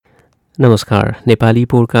नमस्कार, नेपाली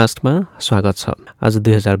पोडकास्टमा स्वागत छ। आज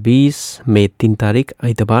 2020 मे 3 तारिक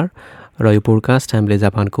आइतबार र यो पोडकास्ट हामीले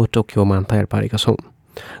जापानको टोकियोमा तयार पारेका छौँ।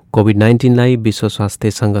 कोभिड-19लाई विश्व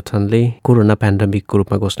स्वास्थ्य सङ्गठनले कोरोना पेन्डेमिकको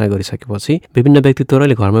रूपमा घोषणा गरिसकेपछि विभिन्न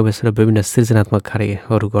व्यक्तित्वहरूले घरमा बसेर विभिन्न सृजनात्मक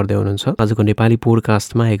कार्यहरू गर्दै हुनुहुन्छ। आजको नेपाली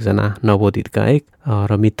पोडकास्टमा एकजना नवोदित गायक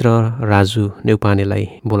र मित्र राजु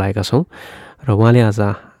नेउपानेलाई बोलाएका छौँ र उहाँले आज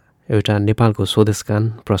एउटा नेपालको स्वदेश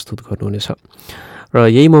गान प्रस्तुत गर्नुहुनेछ। र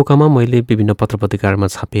यही मौकामा मैले विभिन्न पत्रपत्रिकाहरूमा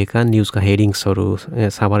छापिएका न्युजका हेडिङ्सहरू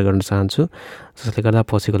साभार गर्न चाहन्छु, जसले गर्दा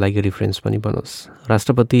पछिको लागि रिफरेन्स पनि बनोस्।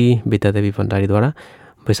 राष्ट्रपति विद्यादेवी भण्डारीद्वारा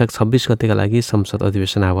वैशाख 26 गतेका लागि संसद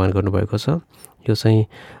अधिवेशन आह्वान गर्नुभएको छ। यो चाहिँ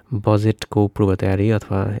बजेटको पूर्व तयारी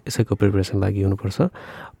अथवा यसैको प्रिपरेसन लागि हुनुपर्छ।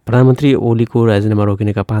 प्रधानमन्त्री ओलीको राजीनामा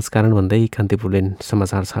रोकिनेका 5 कारण भन्दै कान्तिपुरले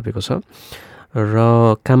समाचार छापेको छ। र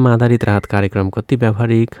काममा आधारित राहत कार्यक्रम कति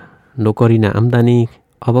व्यावहारिक, नोकरी न आम्दानी,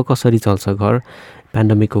 अब कसरी चल्छ घर,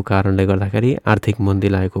 पेन्डेमिकको कारणले गर्दाखेरि आर्थिक मन्दी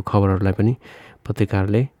लागेको खबरहरूलाई पनि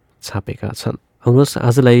पत्रिकाहरूले छापेका छन्। आउनुहोस्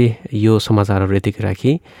आजलाई यो समाचारहरू यतिकै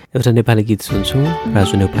राखी एउटा नेपाली गीत सुन्छौँ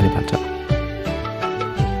राजु नेउपानेबाट।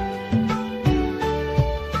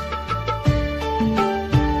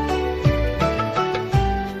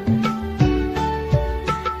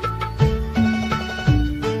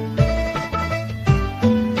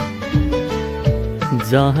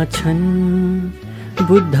 जहाँ छन्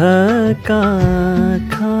बुद्धका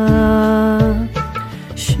आँखा,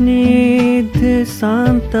 स्निग्ध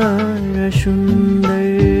शान्त र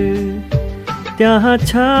सुन्दर, त्यहाँ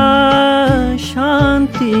छ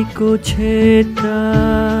शान्तिको क्षेत्र।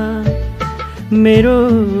 मेरो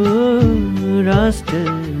राष्ट्र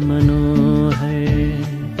मनोहर,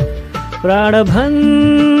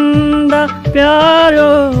 प्राणभन्दा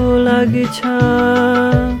प्यारो लाग्छ।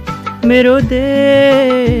 मेरो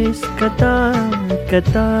देश कता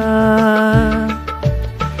कता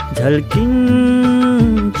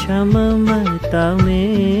झल्किन्छ ममता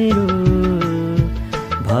मेरो,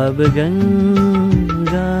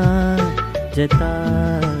 भावगङ्गा जता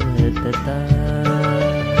तता।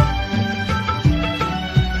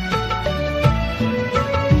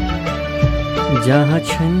 जहाँ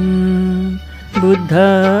छन्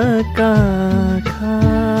बुद्धका आँखा,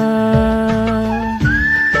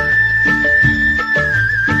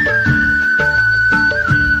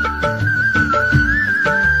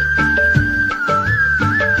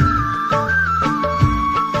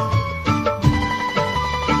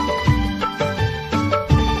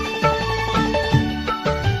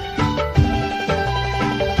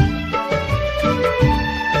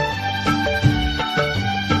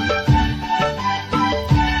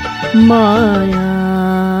 माया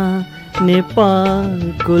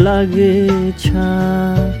नेपालको लागेछ,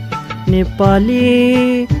 नेपाली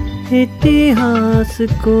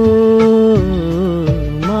इतिहासको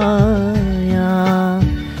माया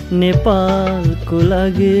नेपालको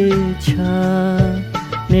लागेछ,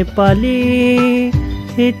 नेपाली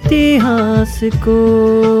इतिहासको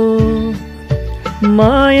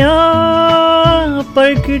माया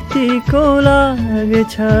प्रकृतिको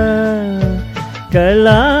लागेछ,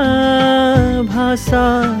 कला भाषा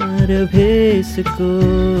र भेषको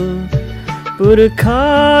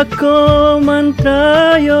पुर्खाको मन्त्र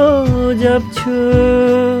यो जप्छु।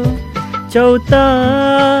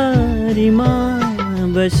 चौतारीमा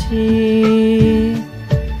बसी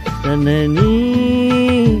जननी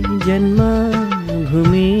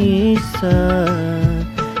जन्मभूमि स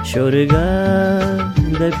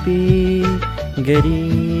स्वर्गदपि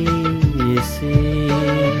गरिएसे।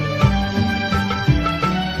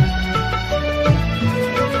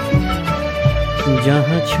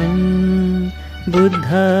 जहाँ छन्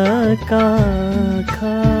बुद्धका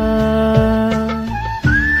आँखा,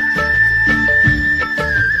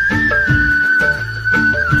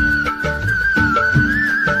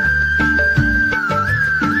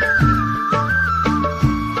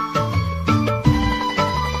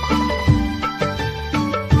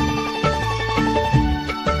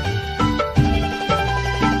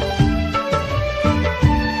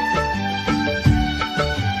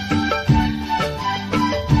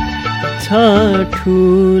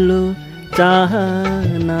 ठुलो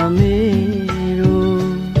चाहना मेरो,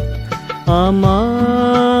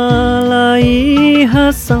 आमालाई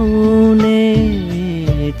हँसाउने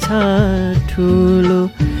छ ठुलो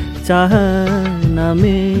चाहना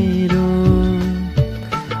मेरो,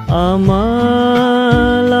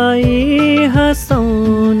 आमालाई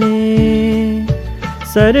हँसाउने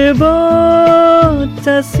सर्वोच्च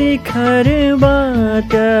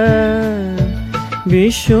शिखरबाट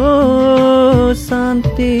विश्व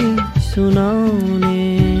शान्ति सुनाउने,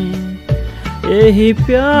 यही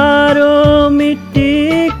प्यारो मिट्टी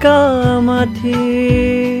का माथि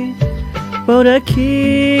पौरखी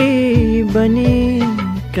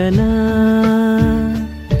बनिकन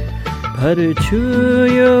भर्छु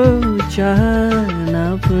यो चाहना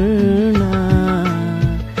पूर्ण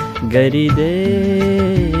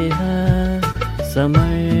गरिदेह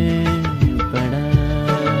समर्पण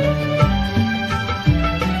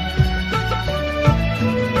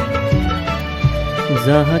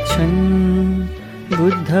जहाँ छन्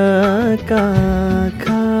बुद्धका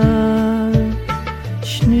आँखा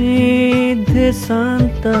स्निग्ध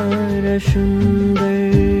शान्त र सुन्दर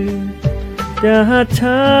त्यहाँ छ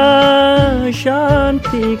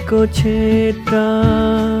शान्तिको क्षेत्र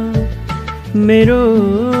मेरो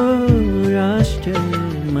राष्ट्र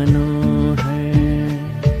मनोहर।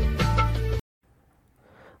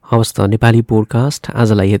 हवस् त नेपाली पोडकास्ट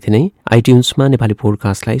आजलाई यति नै। आइट्युन्समा नेपाली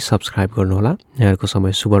पोडकास्टलाई सब्सक्राइब गर्नुहोला। यहाँहरूको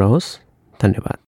समय शुभ रहोस्। धन्यवाद।